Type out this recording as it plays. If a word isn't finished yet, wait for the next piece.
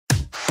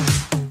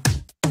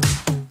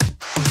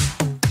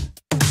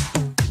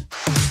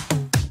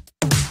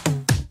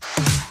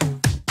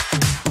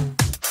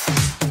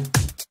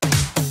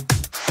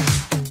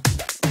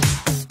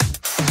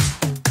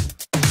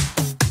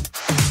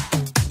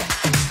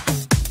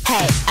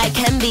Hey, I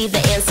can be the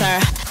answer.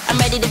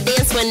 I'm ready to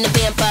dance when the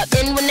vamp up.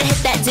 And when I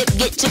hit that dip,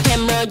 get your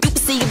camera. You can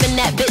see you in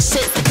that bitch,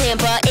 shit's the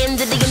Tampa. And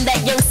the DM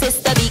that young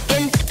sister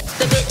beacon.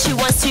 The bitch who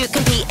wants to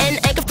compete. And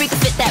I can freak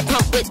fit that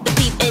pump with the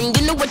peep. And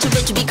you know what your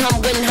bitch become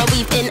when her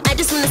weave in. I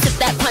just wanna sip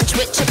that punch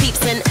with your peeps.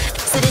 And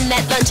sit in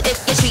that lunch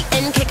if you're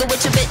treating. Kick it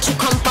with your bitch who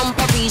come from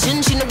Parisian.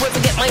 She know where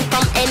to get mine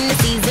from in the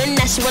season.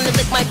 Now she wanna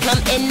lick my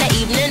plum in the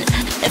evening.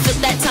 And fit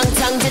that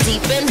tongue to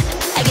deepen.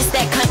 I guess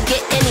that can't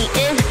get any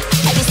in.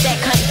 I guess that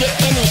can't get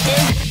any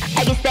in.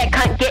 I guess that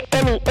can't get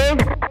any in.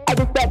 I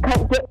guess that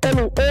can't get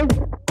any in.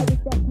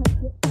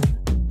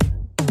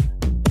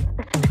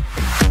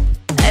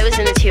 I was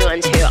in the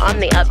 212, I'm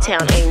the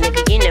uptown A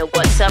nigga. You know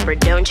what's up or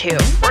don't you?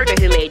 Word of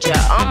who made ya?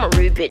 I'm a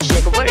rude bitch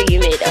nigga. What are you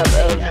made up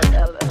of?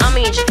 I'ma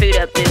eat your food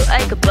up, boo.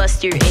 I could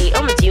bust your 8.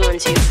 I'ma do 1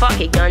 2.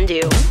 Fuck it, gun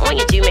do. When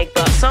you do make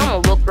bucks,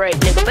 I'ma look right,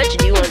 nigga. Bet you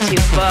do 1 2.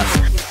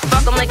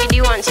 Fuck 'em like you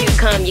do 1 2.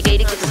 Come, you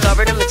gated, get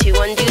discovered. I'm a 2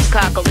 1 deuce.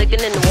 Cock a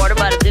lickin' in the water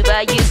by the blue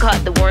bayou.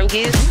 Caught the warm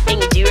goose.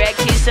 And you do rag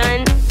too,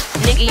 son.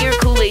 Nigga, you're a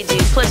Kool-Aid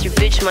dude. Plus your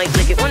bitch might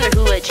lick it. Wonder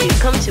who let you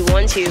come to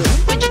 1 2.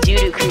 What'd you do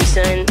to crew,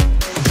 son?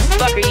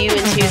 Fuck are you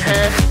into,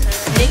 huh?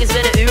 Niggas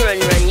better ooh run.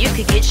 You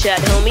could get shot,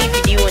 homie, if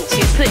you do want to.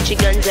 Put your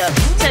guns up,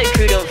 tell your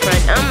crew don't front.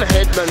 I'm a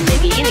hoodlum,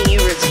 nigga, you know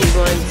you were 2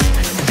 ones.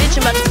 Bitch,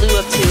 I'm about to blue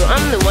up too.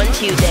 I'm the 1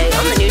 2 day.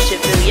 I'm the new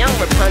ship boo, young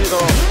Rapunzel.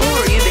 Who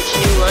are you, bitch,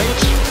 new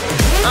lunch?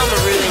 I'ma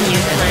ruin you,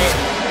 cunt.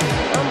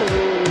 I'ma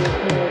ruin you,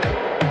 cunt.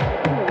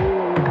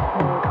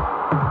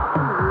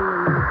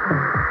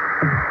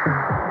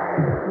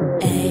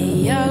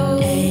 Ayo,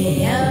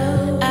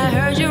 I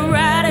heard you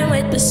riding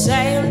with the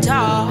same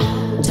tall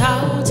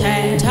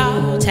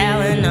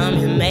talent on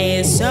your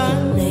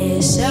mason.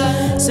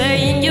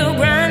 Saying you're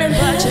grinding,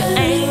 but you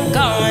ain't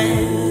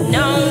going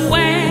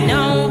nowhere.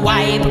 No,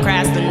 why you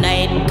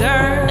procrastinating,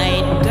 girl?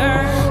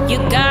 You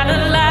got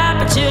a lot,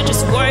 but you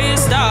just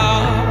waste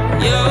all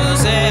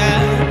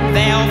yourself.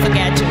 They'll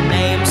forget your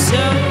name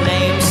soon.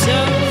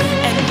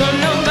 And don't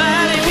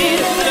nobody be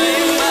the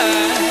thing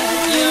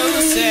but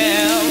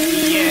yourself,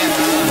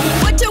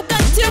 yeah. What you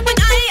got to when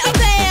I ain't up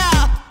there?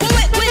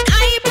 When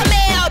I ain't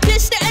premier,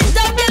 bitch, the end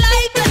of your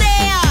life in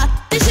there.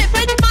 This shit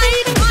with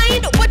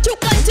mine. What you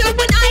got to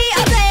when I ain't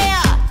up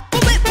there?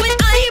 When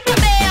I ain't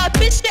premier,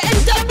 bitch, the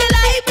end of your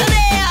life in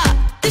there.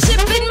 This shit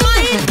with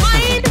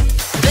mine.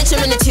 Bitch,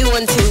 I'm in the 2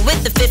 1 2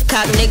 with the 5th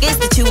cock, nigga. It's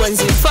the 2 1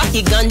 2. Fuck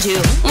your gun, you.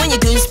 When your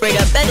goon sprayed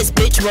up, bet this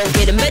bitch won't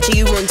get him. Bet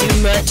you won't do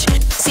much.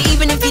 See,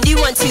 even if you do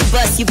want to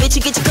bust, you bitch,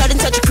 you get your cut and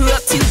touch your crew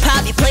up too.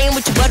 Pop, you playing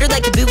with your butter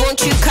like a boo,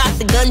 won't you cock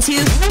the gun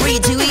too? Where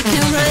you do eat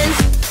coon, hun?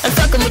 I'm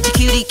fucking with your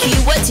cutie Q.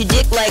 What's your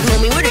dick like,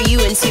 homie? What are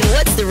you into?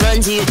 What's the run,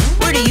 dude?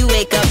 Where do you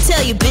wake up?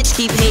 Tell your bitch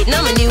keep hating.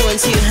 I'm a new one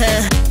too,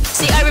 huh?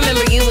 See, I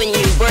remember you when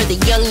you were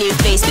the young new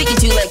face. But you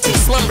do like to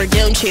slumber,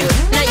 don't you?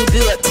 Now you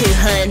boo up too,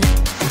 hun.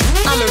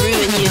 I'ma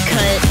ruin you,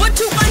 cunt. What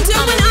you got to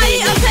when I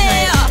ain't up there?